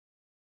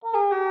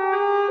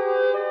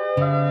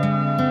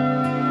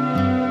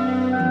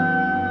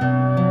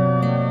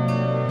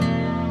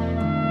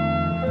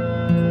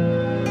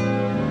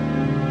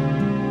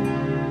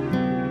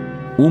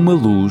Uma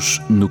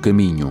luz no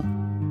caminho.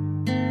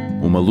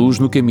 Uma luz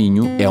no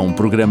caminho é um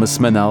programa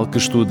semanal que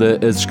estuda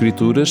as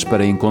Escrituras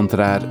para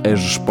encontrar as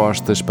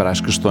respostas para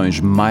as questões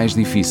mais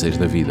difíceis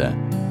da vida.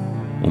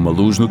 Uma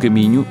luz no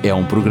caminho é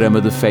um programa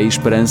de fé e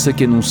esperança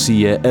que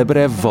anuncia a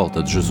breve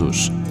volta de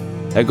Jesus.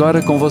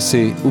 Agora com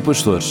você, o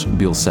pastor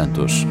Bill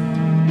Santos.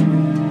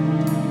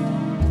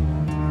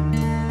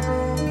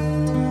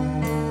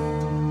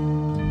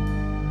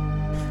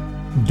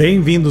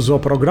 Bem-vindos ao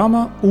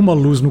programa Uma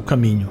Luz no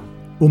Caminho.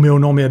 O meu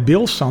nome é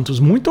Bill Santos.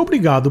 Muito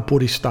obrigado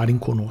por estarem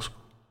conosco.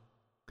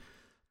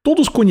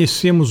 Todos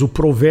conhecemos o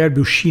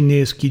provérbio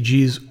chinês que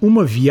diz: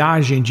 uma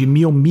viagem de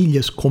 1000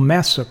 milhas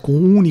começa com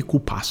um único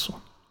passo.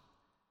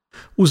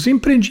 Os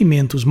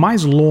empreendimentos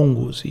mais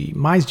longos e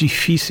mais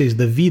difíceis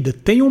da vida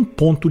têm um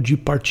ponto de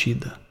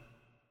partida.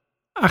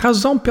 A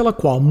razão pela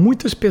qual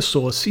muitas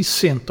pessoas se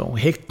sentam e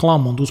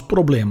reclamam dos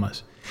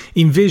problemas,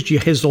 em vez de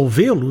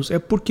resolvê-los, é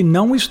porque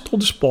não estão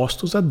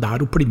dispostos a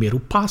dar o primeiro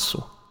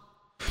passo.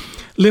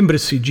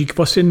 Lembre-se de que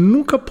você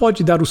nunca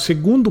pode dar o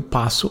segundo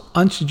passo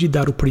antes de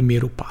dar o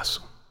primeiro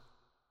passo.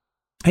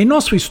 Em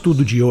nosso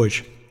estudo de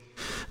hoje,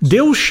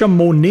 Deus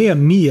chamou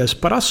Neemias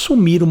para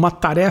assumir uma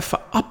tarefa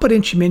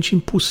aparentemente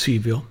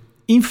impossível,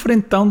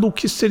 enfrentando o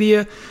que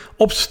seria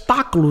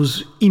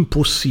obstáculos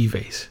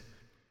impossíveis.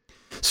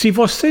 Se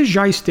você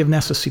já esteve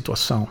nessa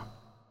situação,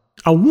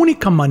 a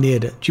única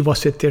maneira de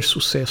você ter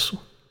sucesso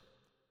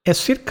é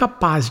ser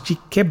capaz de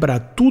quebrar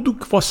tudo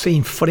que você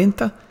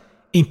enfrenta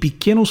em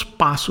pequenos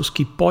passos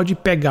que pode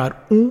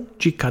pegar um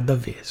de cada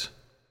vez.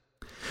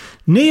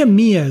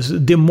 Neemias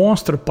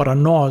demonstra para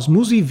nós,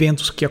 nos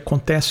eventos que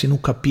acontecem no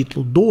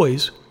capítulo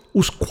 2,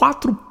 os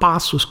 4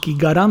 passos que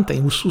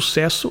garantem o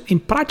sucesso em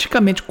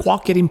praticamente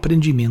qualquer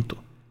empreendimento.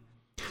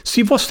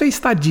 Se você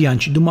está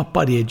diante de uma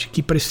parede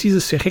que precisa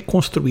ser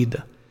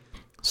reconstruída,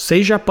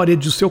 seja a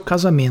parede do seu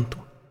casamento,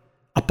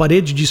 a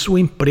parede de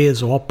sua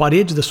empresa ou a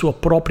parede da sua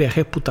própria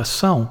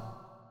reputação,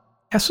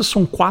 essas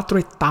são 4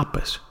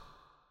 etapas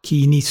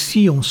que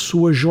iniciam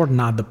sua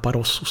jornada para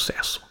o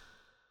sucesso.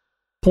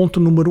 Ponto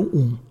número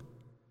 1.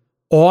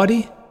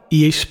 Ore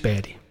e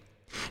espere.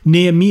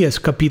 Neemias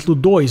capítulo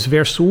 2,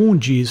 verso 1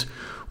 diz: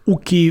 o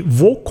que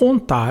vou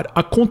contar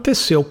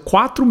aconteceu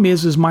 4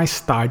 meses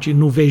mais tarde,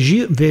 no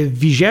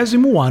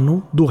 20º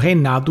ano do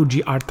reinado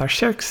de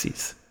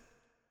Artaxerxes.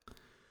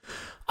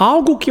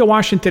 Algo que eu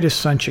acho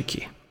interessante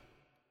aqui.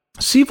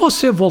 Se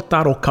você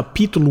voltar ao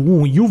capítulo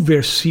 1 e o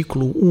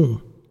versículo 1,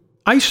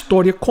 a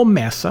história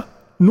começa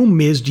no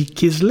mês de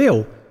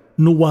Quisleu,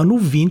 no ano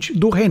 20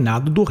 do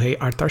reinado do rei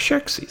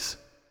Artaxerxes.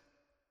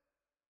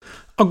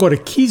 Agora,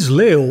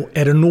 Quisleu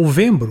era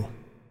novembro,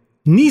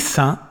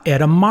 Nessa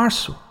era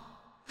março.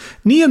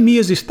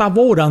 Neemias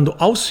estava orando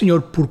ao Senhor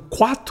por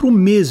 4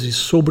 meses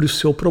sobre o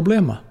seu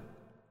problema.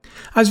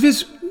 Às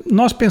vezes,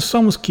 nós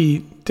pensamos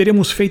que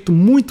teremos feito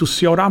muito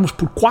se orarmos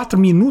por 4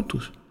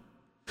 minutos.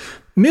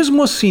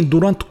 Mesmo assim,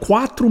 durante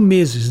 4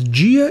 meses,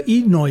 dia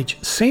e noite,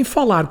 sem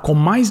falar com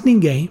mais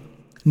ninguém,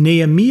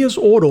 Neemias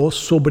orou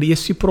sobre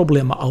esse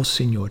problema ao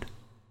Senhor.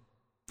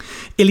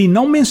 Ele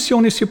não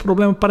menciona esse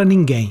problema para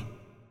ninguém.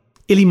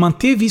 Ele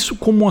manteve isso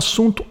como um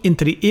assunto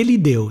entre ele e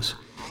Deus.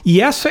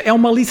 E essa é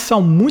uma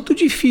lição muito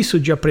difícil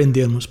de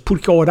aprendermos,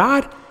 porque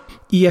orar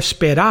e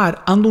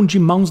esperar andam de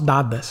mãos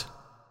dadas.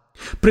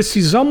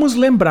 Precisamos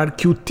lembrar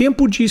que o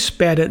tempo de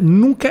espera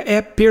nunca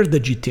é perda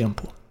de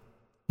tempo.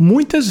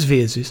 Muitas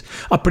vezes,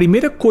 a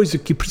primeira coisa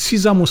que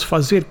precisamos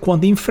fazer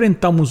quando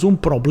enfrentamos um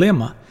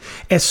problema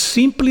é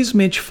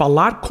simplesmente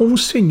falar com o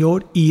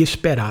Senhor e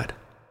esperar.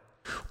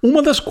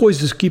 Uma das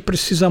coisas que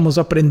precisamos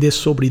aprender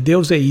sobre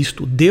Deus é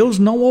isto: Deus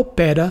não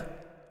opera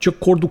de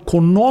acordo com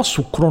o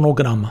nosso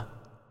cronograma.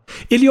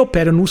 Ele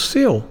opera no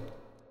seu.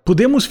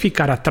 Podemos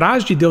ficar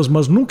atrás de Deus,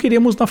 mas nunca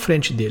iremos na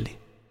frente dele.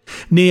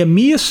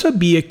 Neemias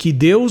sabia que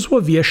Deus o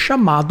havia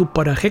chamado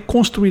para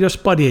reconstruir as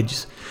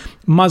paredes,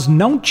 mas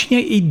não tinha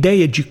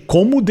ideia de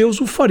como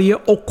Deus o faria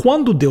ou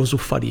quando Deus o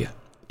faria.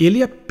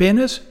 Ele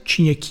apenas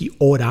tinha que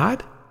orar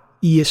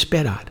e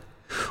esperar.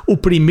 O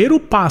primeiro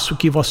passo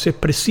que você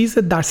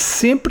precisa dar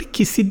sempre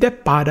que se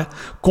depara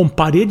com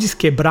paredes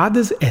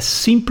quebradas é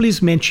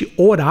simplesmente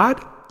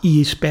orar e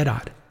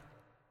esperar.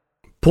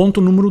 Ponto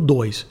número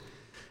 2.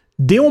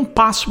 Dê um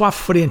passo à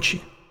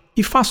frente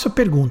e faça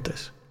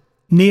perguntas.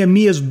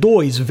 Neemias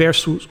 2,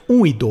 versos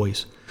 1 e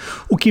 2.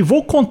 O que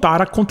vou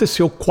contar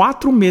aconteceu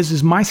 4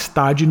 meses mais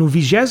tarde, no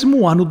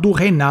 20º ano do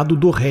reinado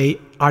do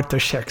rei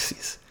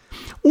Artaxerxes.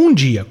 Um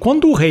dia,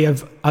 quando o rei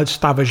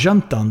estava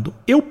jantando,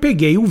 eu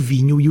peguei o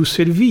vinho e o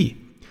servi.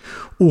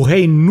 O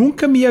rei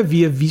nunca me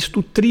havia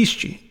visto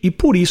triste e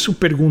por isso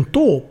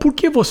perguntou: por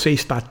que você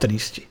está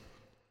triste?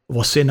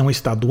 Você não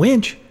está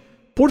doente?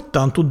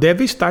 Portanto,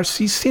 deve estar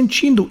se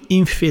sentindo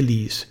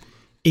infeliz.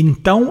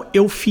 Então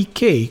eu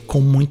fiquei com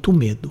muito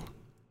medo.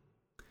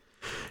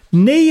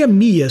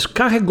 Neemias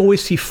carregou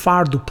esse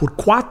fardo por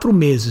 4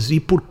 meses e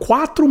por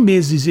 4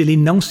 meses ele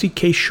não se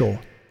queixou.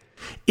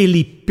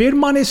 Ele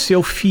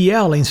permaneceu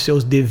fiel em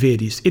seus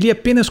deveres. Ele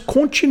apenas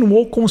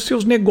continuou com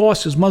seus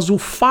negócios, mas o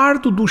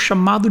fardo do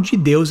chamado de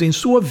Deus em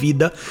sua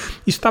vida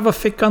estava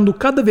ficando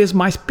cada vez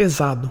mais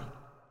pesado.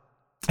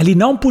 Ele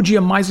não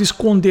podia mais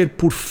esconder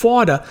por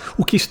fora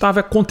o que estava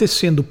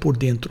acontecendo por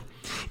dentro.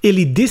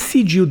 Ele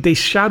decidiu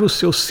deixar os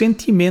seus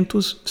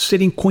sentimentos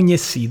serem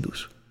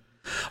conhecidos.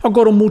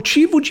 Agora, o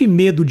motivo de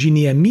medo de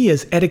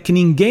Neemias era que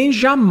ninguém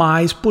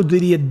jamais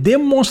poderia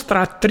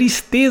demonstrar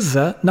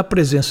tristeza na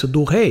presença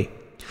do rei.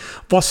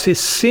 Você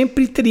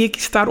sempre teria que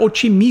estar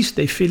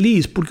otimista e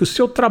feliz, porque o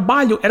seu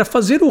trabalho era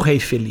fazer o rei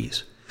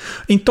feliz.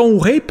 Então o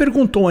rei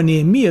perguntou a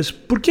Neemias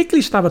por que ele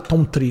estava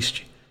tão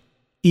triste.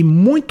 E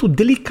muito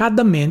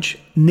delicadamente,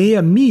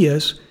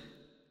 Neemias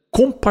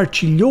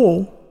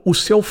compartilhou o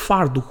seu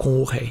fardo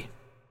com o rei.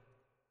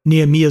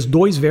 Neemias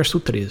 2, verso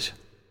 13.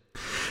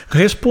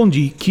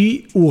 Respondi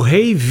que o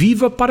rei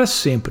viva para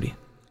sempre.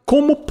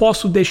 Como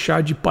posso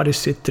deixar de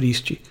parecer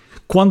triste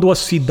quando a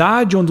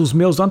cidade onde os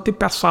meus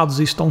antepassados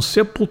estão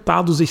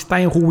sepultados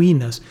está em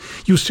ruínas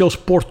e os seus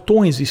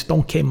portões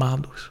estão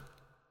queimados?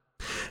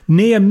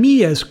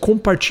 Neemias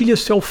compartilha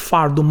seu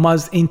fardo,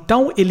 mas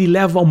então ele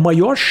leva ao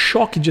maior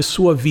choque de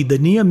sua vida.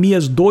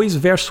 Neemias 2,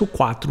 verso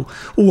 4.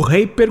 O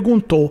rei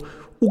perguntou: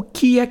 o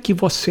que é que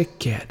você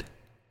quer?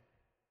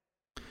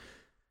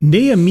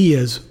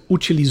 Neemias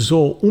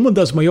utilizou uma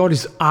das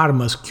maiores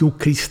armas que o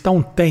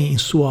cristão tem em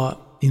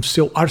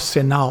seu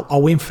arsenal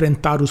ao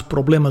enfrentar os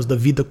problemas da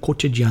vida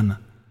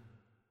cotidiana.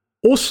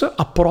 Ouça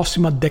a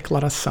próxima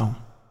declaração.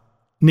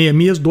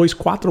 Neemias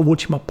 2:4, a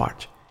última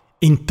parte.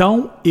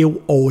 Então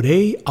eu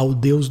orei ao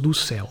Deus do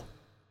céu.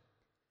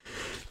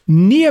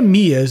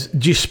 Neemias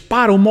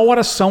dispara uma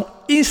oração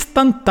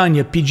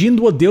instantânea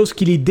pedindo a Deus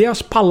que lhe dê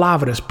as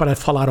palavras para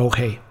falar ao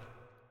rei.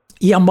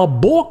 E é uma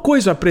boa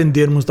coisa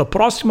aprendermos da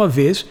próxima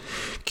vez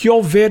que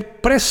houver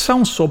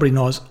pressão sobre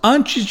nós.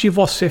 Antes de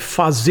você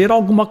fazer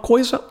alguma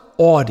coisa,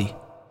 ore.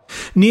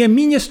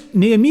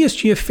 Neemias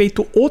tinha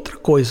feito outra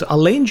coisa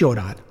além de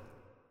orar.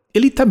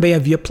 Ele também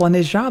havia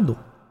planejado.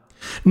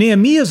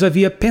 Neemias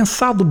havia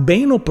pensado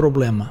bem no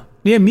problema.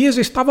 Neemias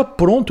estava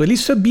pronto. Ele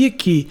sabia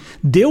que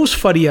Deus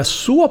faria a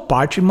sua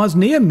parte, mas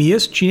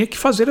Neemias tinha que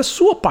fazer a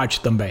sua parte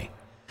também.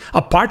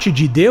 A parte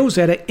de Deus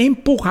era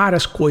empurrar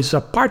as coisas.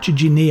 A parte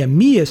de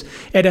Neemias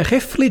era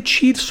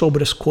refletir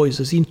sobre as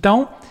coisas.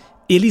 Então,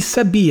 ele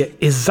sabia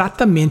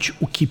exatamente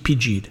o que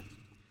pedir.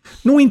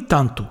 No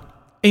entanto,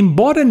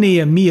 embora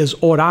Neemias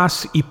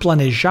orasse e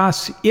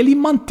planejasse, ele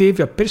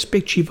manteve a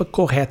perspectiva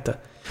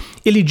correta.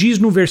 Ele diz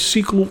no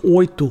versículo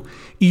 8,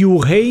 e o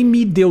rei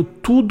me deu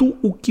tudo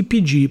o que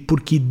pedi,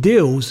 porque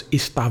Deus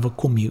estava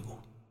comigo.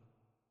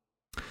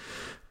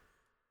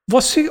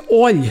 Você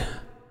olha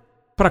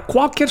para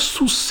qualquer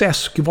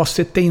sucesso que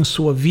você tem em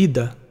sua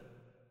vida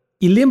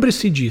e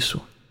lembre-se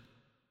disso.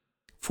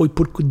 Foi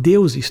porque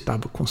Deus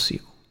estava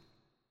consigo.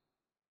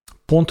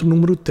 Ponto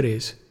número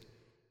 3.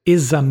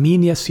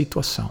 Examine a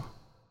situação.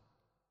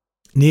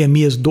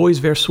 Neemias 2,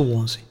 verso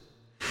 11.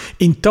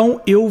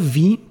 Então eu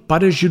vim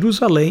para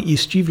Jerusalém e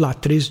estive lá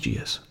 3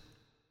 dias.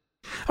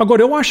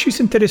 Agora, eu acho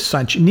isso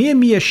interessante.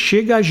 Neemias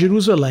chega a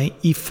Jerusalém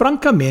e,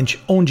 francamente,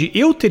 onde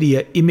eu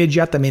teria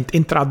imediatamente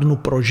entrado no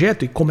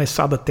projeto e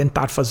começado a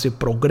tentar fazer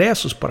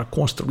progressos para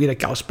construir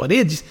aquelas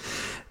paredes,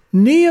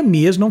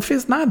 Neemias não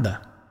fez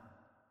nada.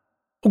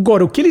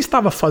 Agora, o que ele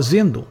estava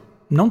fazendo,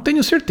 não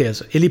tenho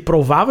certeza. Ele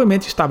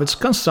provavelmente estava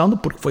descansando,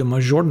 porque foi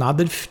uma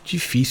jornada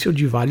difícil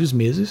de vários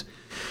meses.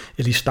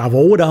 Ele estava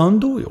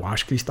orando, eu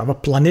acho que ele estava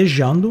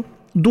planejando.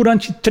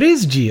 Durante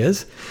 3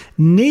 dias,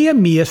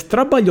 Neemias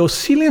trabalhou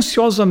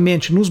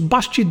silenciosamente nos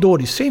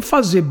bastidores, sem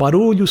fazer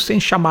barulho, sem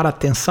chamar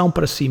atenção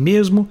para si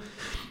mesmo.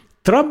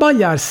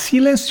 Trabalhar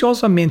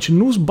silenciosamente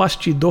nos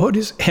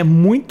bastidores é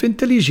muito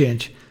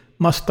inteligente,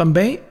 mas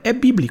também é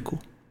bíblico.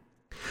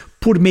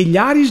 Por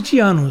milhares de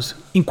anos,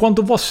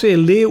 enquanto você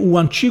lê o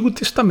Antigo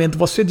Testamento,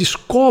 você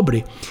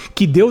descobre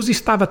que Deus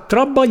estava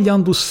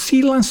trabalhando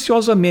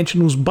silenciosamente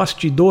nos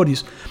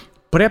bastidores,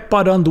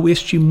 preparando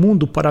este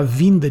mundo para a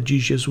vinda de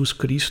Jesus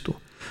Cristo.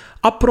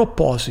 A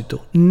propósito,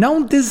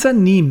 não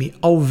desanime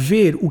ao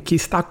ver o que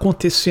está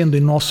acontecendo em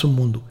nosso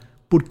mundo,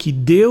 porque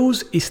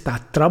Deus está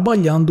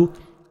trabalhando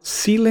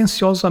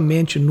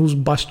silenciosamente nos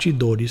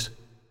bastidores,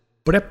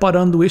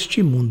 preparando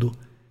este mundo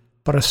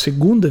para a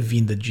segunda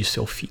vinda de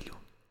seu Filho.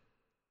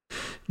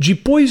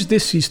 Depois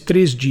desses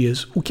 3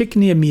 dias, o que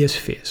Neemias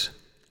fez?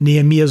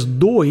 Neemias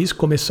 2,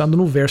 começando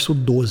no verso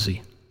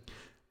 12.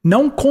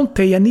 Não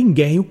contei a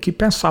ninguém o que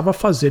pensava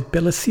fazer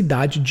pela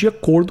cidade de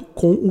acordo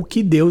com o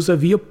que Deus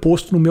havia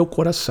posto no meu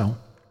coração.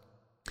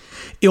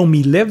 Eu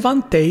me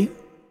levantei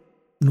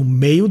no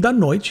meio da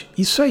noite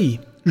e saí,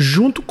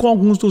 junto com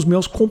alguns dos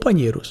meus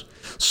companheiros.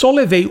 Só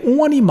levei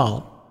um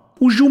animal,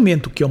 o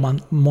jumento que eu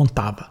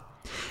montava.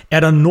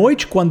 Era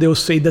noite quando eu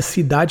saí da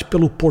cidade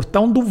pelo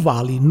portão do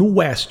vale, no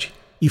oeste,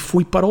 e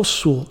fui para o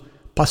sul,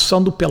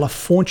 passando pela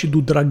fonte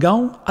do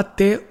dragão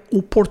até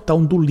o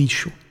portão do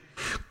lixo.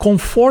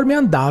 Conforme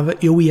andava,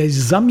 eu ia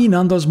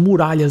examinando as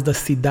muralhas da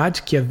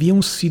cidade que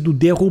haviam sido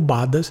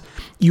derrubadas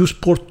e os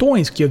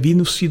portões que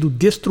haviam sido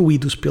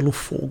destruídos pelo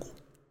fogo.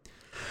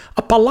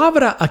 A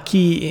palavra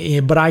aqui em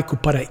hebraico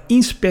para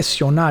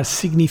inspecionar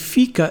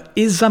significa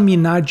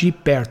examinar de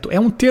perto. É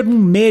um termo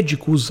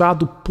médico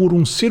usado por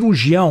um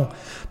cirurgião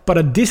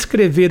para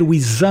descrever o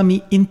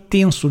exame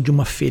intenso de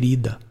uma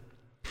ferida.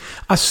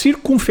 A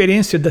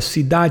circunferência da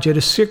cidade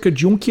era cerca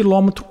de 1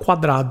 quilômetro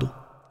quadrado.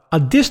 A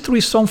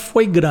destruição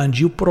foi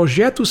grande e o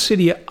projeto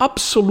seria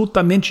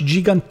absolutamente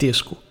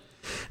gigantesco.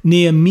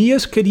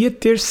 Neemias queria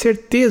ter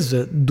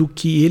certeza do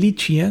que ele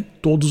tinha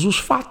todos os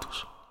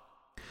fatos.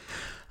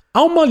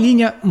 Há uma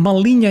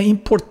linha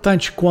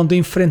importante quando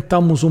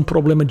enfrentamos um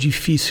problema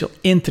difícil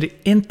entre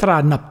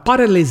entrar na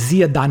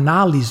paralisia da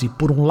análise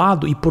por um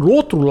lado e por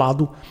outro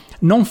lado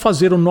não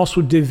fazer o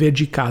nosso dever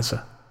de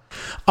casa.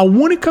 A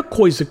única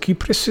coisa que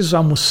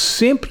precisamos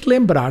sempre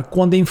lembrar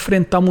quando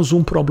enfrentamos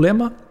um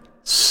problema,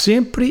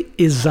 sempre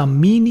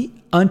examine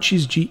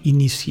antes de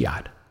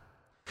iniciar.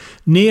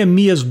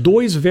 Neemias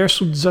 2,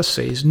 verso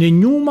 16.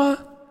 Nenhuma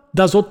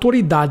das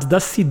autoridades da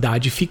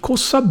cidade ficou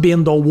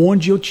sabendo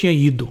aonde eu tinha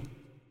ido,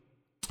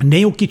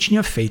 nem o que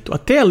tinha feito.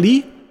 Até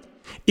ali,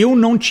 eu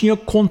não tinha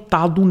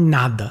contado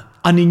nada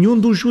a nenhum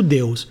dos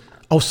judeus,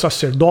 aos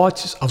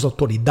sacerdotes, às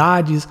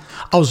autoridades,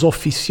 aos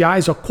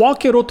oficiais, a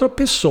qualquer outra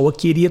pessoa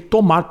que iria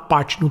tomar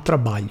parte no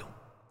trabalho.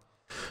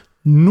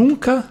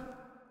 Nunca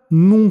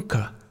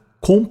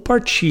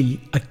compartilhe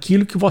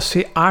aquilo que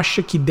você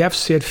acha que deve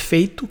ser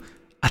feito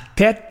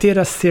até ter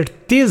a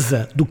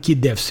certeza do que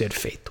deve ser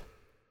feito.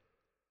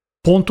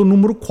 Ponto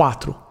número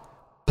 4.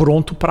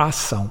 Pronto para a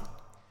ação.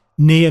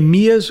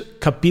 Neemias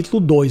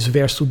capítulo 2,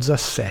 verso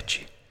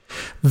 17.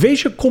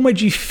 Veja como é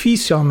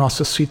difícil a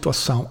nossa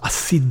situação. A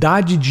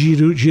cidade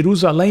de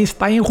Jerusalém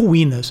está em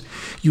ruínas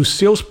e os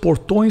seus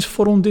portões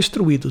foram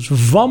destruídos.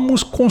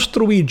 Vamos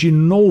construir de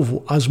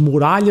novo as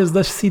muralhas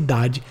da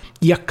cidade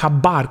e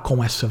acabar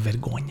com essa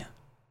vergonha.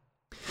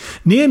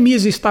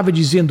 Neemias estava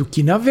dizendo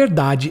que, na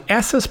verdade,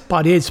 essas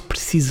paredes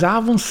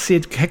precisavam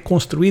ser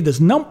reconstruídas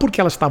não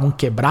porque elas estavam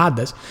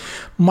quebradas,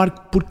 mas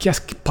porque as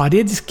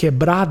paredes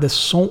quebradas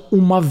são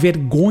uma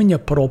vergonha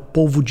para o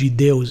povo de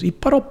Deus e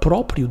para o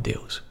próprio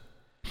Deus.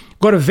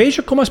 Agora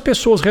veja como as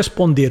pessoas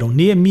responderam.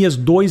 Neemias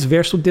 2,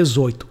 verso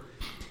 18.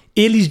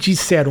 Eles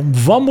disseram,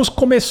 vamos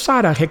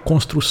começar a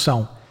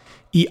reconstrução,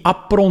 e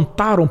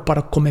aprontaram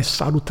para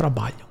começar o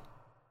trabalho.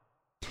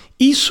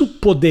 Isso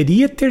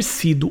poderia ter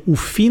sido o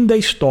fim da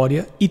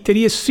história e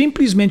teria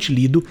simplesmente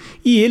lido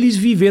e eles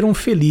viveram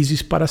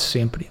felizes para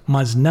sempre.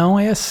 Mas não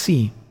é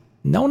assim.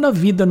 Não na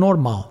vida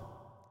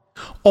normal.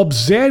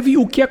 Observe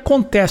o que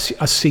acontece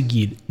a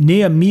seguir.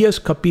 Neemias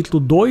capítulo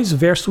 2,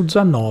 verso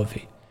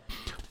 19.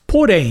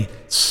 Porém,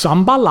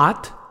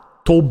 Sambalat,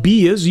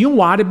 Tobias e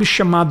um árabe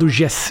chamado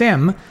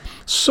Gesem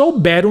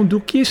souberam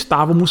do que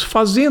estávamos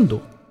fazendo.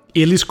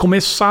 Eles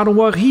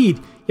começaram a rir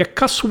e a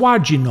caçoar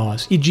de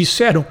nós e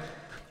disseram,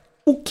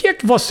 o que é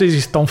que vocês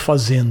estão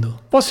fazendo?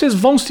 Vocês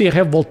vão se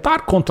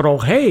revoltar contra o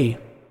rei?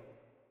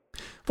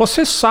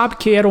 Você sabe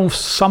que eram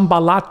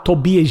Sambalat,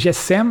 Tobias e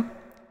Gesem?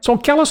 São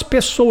aquelas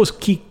pessoas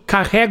que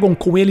carregam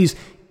com eles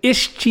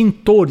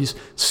extintores,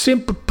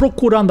 sempre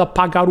procurando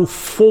apagar o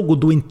fogo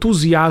do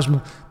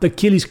entusiasmo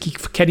daqueles que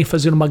querem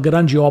fazer uma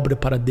grande obra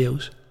para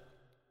Deus.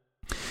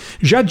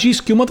 Já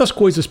disse que uma das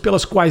coisas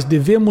pelas quais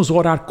devemos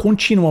orar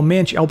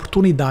continuamente é a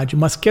oportunidade,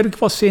 mas quero que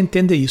você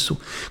entenda isso.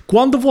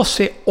 Quando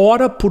você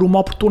ora por uma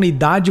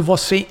oportunidade,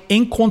 você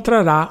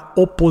encontrará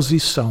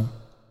oposição.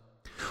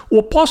 O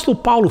apóstolo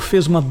Paulo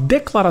fez uma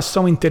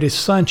declaração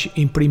interessante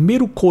em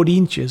 1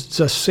 Coríntios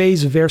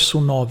 16,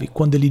 verso 9,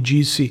 quando ele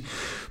disse,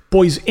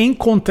 pois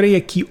encontrei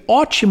aqui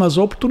ótimas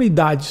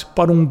oportunidades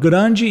para um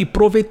grande e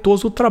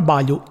proveitoso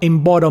trabalho,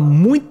 embora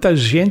muita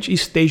gente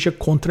esteja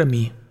contra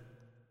mim.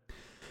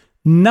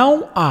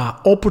 Não há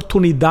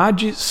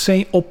oportunidade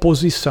sem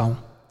oposição.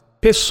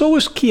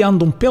 Pessoas que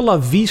andam pela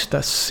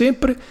vista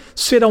sempre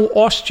serão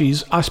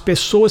hostis às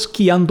pessoas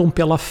que andam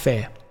pela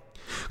fé.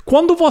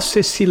 Quando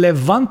você se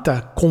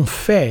levanta com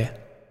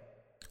fé,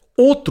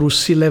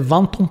 outros se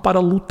levantam para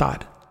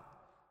lutar.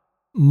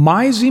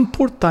 Mais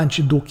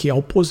importante do que a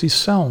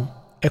oposição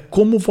é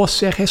como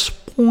você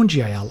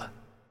responde a ela.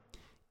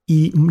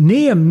 E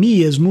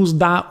Neemias nos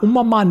dá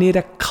uma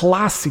maneira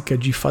clássica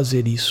de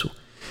fazer isso.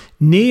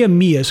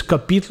 Neemias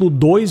capítulo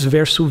 2,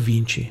 verso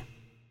 20.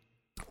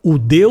 O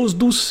Deus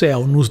do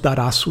céu nos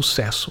dará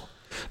sucesso.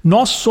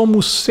 Nós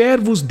somos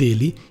servos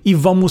dele e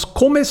vamos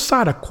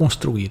começar a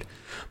construir.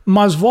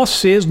 Mas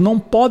vocês não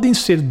podem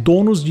ser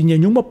donos de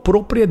nenhuma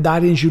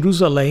propriedade em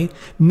Jerusalém,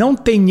 não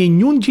têm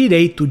nenhum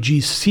direito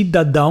de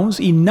cidadãos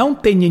e não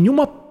têm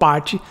nenhuma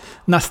parte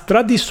nas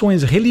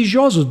tradições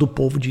religiosas do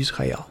povo de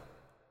Israel.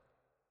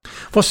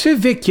 Você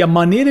vê que a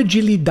maneira de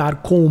lidar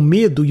com o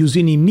medo e os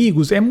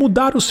inimigos é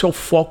mudar o seu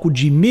foco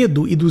de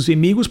medo e dos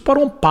inimigos para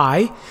um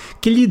pai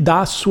que lhe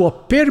dá sua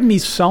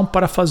permissão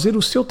para fazer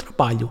o seu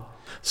trabalho,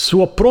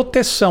 sua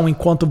proteção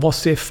enquanto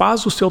você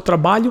faz o seu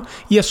trabalho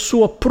e a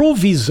sua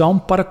provisão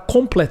para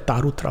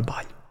completar o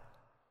trabalho.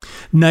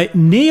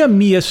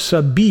 Neemias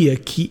sabia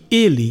que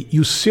ele e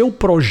o seu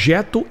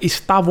projeto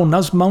estavam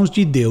nas mãos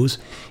de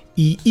Deus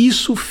e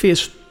isso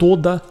fez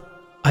toda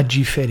a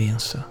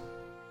diferença.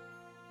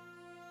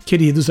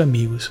 Queridos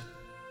amigos,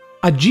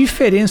 a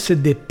diferença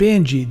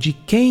depende de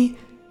quem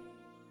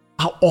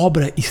a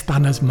obra está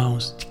nas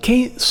mãos, de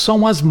quem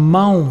são as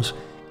mãos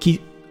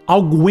que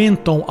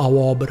aguentam a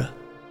obra.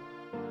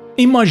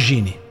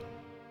 Imagine,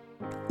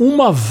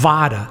 uma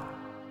vara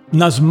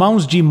nas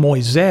mãos de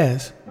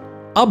Moisés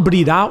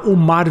abrirá o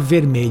mar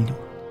vermelho.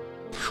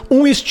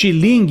 Um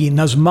estilingue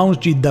nas mãos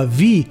de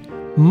Davi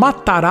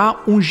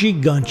matará um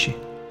gigante.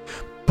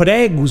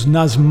 Pregos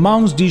nas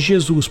mãos de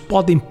Jesus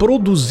podem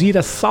produzir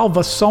a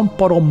salvação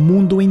para o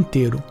mundo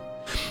inteiro.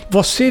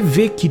 Você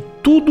vê que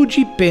tudo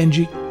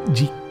depende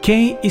de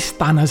quem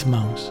está nas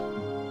mãos.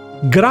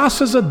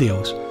 Graças a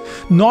Deus,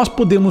 nós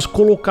podemos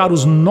colocar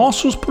os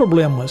nossos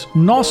problemas,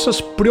 nossas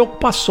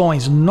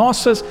preocupações,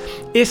 nossas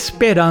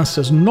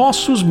esperanças,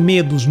 nossos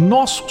medos,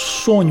 nossos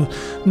sonhos,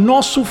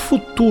 nosso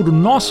futuro,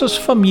 nossas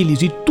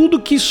famílias e tudo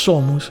que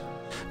somos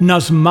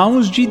nas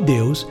mãos de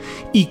Deus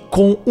e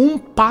com um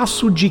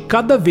passo de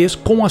cada vez,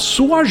 com a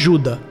sua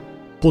ajuda,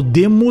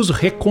 podemos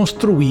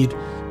reconstruir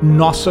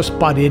nossas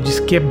paredes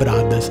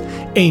quebradas,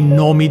 em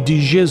nome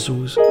de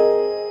Jesus.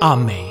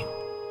 Amém.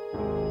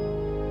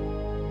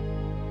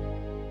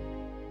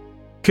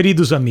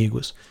 Queridos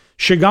amigos,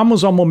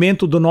 chegamos ao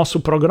momento do nosso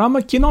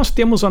programa que nós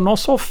temos a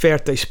nossa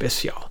oferta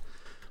especial.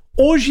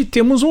 Hoje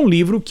temos um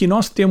livro que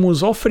nós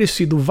temos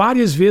oferecido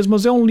várias vezes,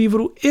 mas é um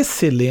livro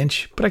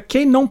excelente. Para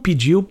quem não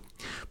pediu,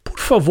 por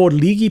favor,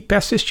 ligue e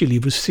peça este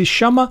livro. Se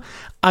chama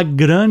A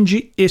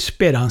Grande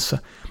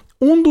Esperança.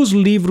 Um dos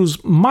livros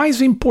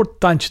mais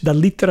importantes da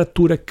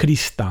literatura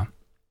cristã.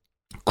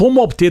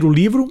 Como obter o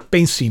livro?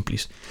 Bem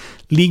simples.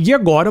 Ligue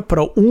agora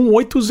para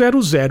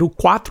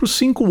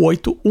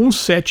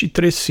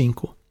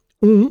 1-800-458-1735.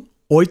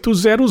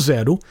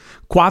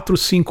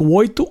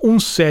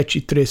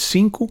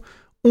 1-800-458-1735.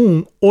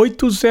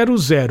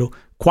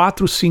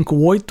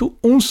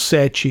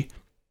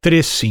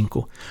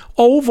 1-800-458-1735.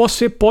 Ou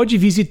você pode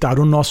visitar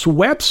o nosso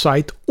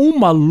website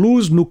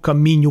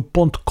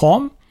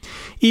umaluznocaminho.com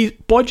e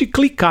pode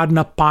clicar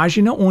na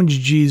página onde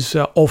diz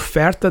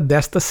oferta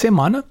desta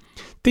semana.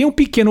 Tem um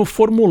pequeno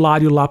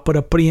formulário lá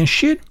para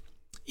preencher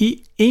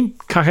e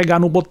carregar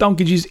no botão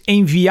que diz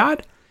enviar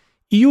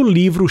e o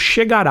livro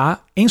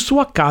chegará em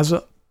sua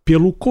casa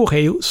pelo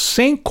correio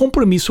sem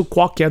compromisso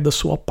qualquer da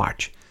sua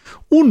parte.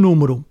 O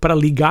número para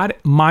ligar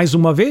mais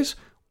uma vez,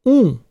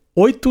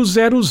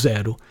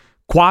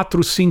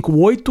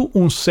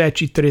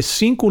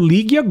 1-800-458-1735.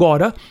 Ligue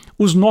agora,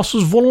 os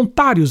nossos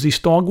voluntários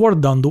estão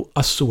aguardando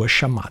a sua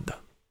chamada.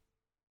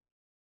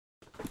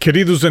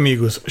 Queridos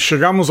amigos,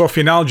 chegamos ao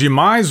final de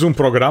mais um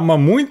programa.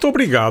 Muito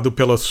obrigado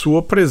pela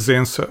sua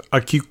presença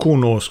aqui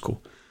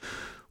conosco.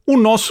 O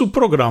nosso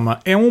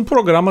programa é um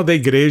programa da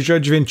Igreja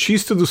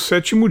Adventista do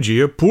Sétimo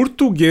Dia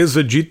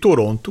Portuguesa de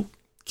Toronto,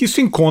 que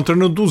se encontra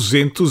no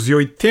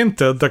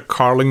 280 da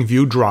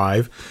Carlingview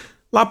Drive,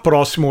 lá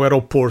próximo ao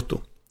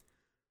aeroporto.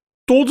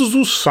 Todos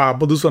os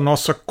sábados a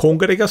nossa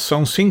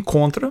congregação se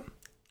encontra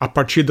a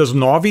partir das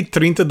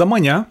 9h30 da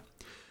manhã,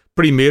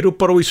 primeiro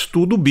para o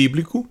estudo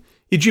bíblico,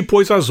 e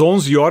depois às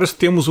 11 horas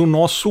temos o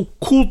nosso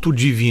culto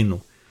divino.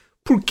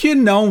 Por que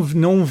não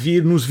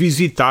vir nos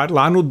visitar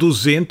lá no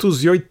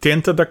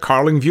 280 da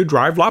Carlingview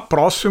Drive, lá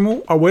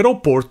próximo ao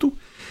aeroporto,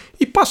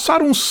 e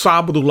passar um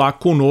sábado lá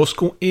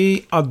conosco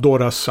em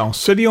adoração?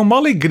 Seria uma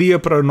alegria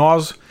para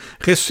nós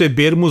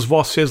recebermos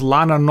vocês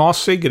lá na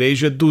nossa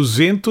igreja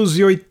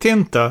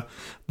 280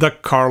 da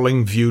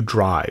Carlingview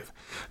Drive.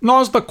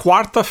 Nós, da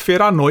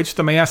quarta-feira à noite,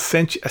 também às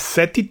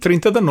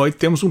 7h30 da noite,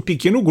 temos um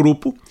pequeno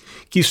grupo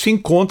que se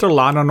encontra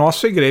lá na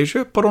nossa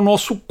igreja para o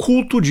nosso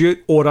culto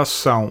de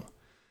oração.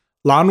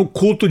 Lá no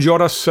culto de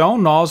oração,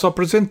 nós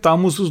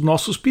apresentamos os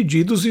nossos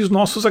pedidos e os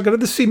nossos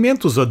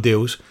agradecimentos a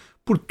Deus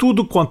por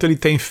tudo quanto Ele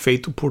tem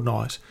feito por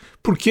nós.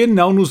 Por que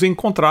não nos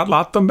encontrar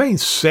lá também,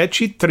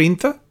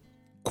 7h30,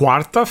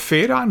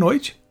 quarta-feira à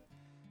noite,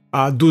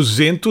 a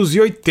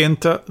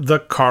 280 da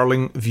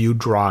Carlingview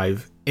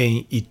Drive,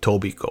 em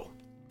Etobicoke.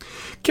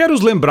 Quero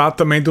os lembrar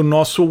também do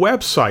nosso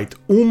website,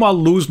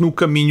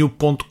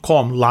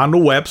 umaluznocaminho.com. Lá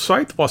no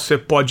website você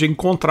pode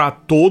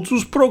encontrar todos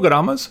os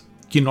programas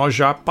que nós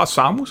já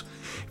passamos.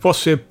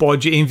 Você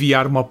pode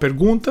enviar uma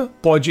pergunta,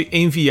 pode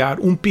enviar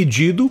um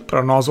pedido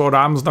para nós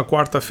orarmos na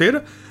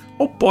quarta-feira,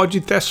 ou pode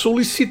até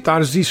solicitar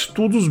os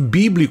estudos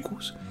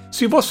bíblicos.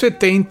 Se você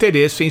tem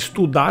interesse em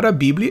estudar a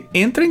Bíblia,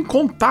 entre em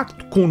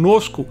contato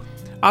conosco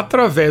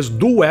através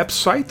do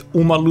website,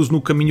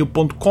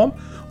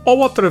 umaluznocaminho.com,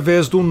 ou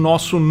através do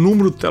nosso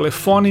número de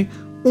telefone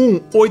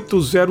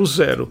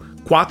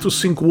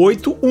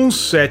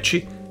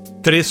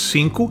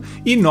 1-800-458-1735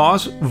 e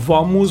nós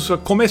vamos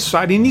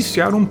começar a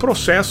iniciar um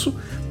processo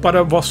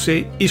para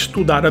você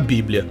estudar a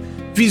Bíblia.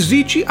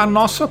 Visite a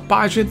nossa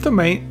página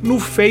também no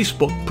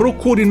Facebook.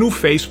 Procure no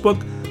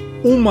Facebook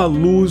Uma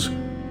Luz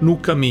no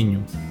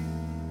Caminho.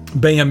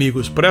 Bem,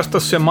 amigos, por esta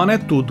semana é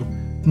tudo.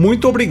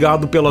 Muito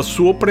obrigado pela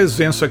sua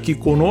presença aqui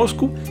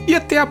conosco e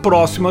até a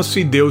próxima,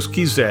 se Deus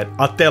quiser.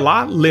 Até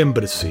lá,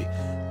 lembre-se,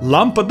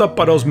 lâmpada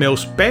para os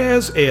meus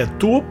pés é a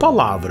tua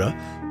palavra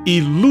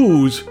e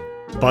luz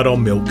para o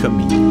meu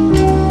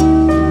caminho.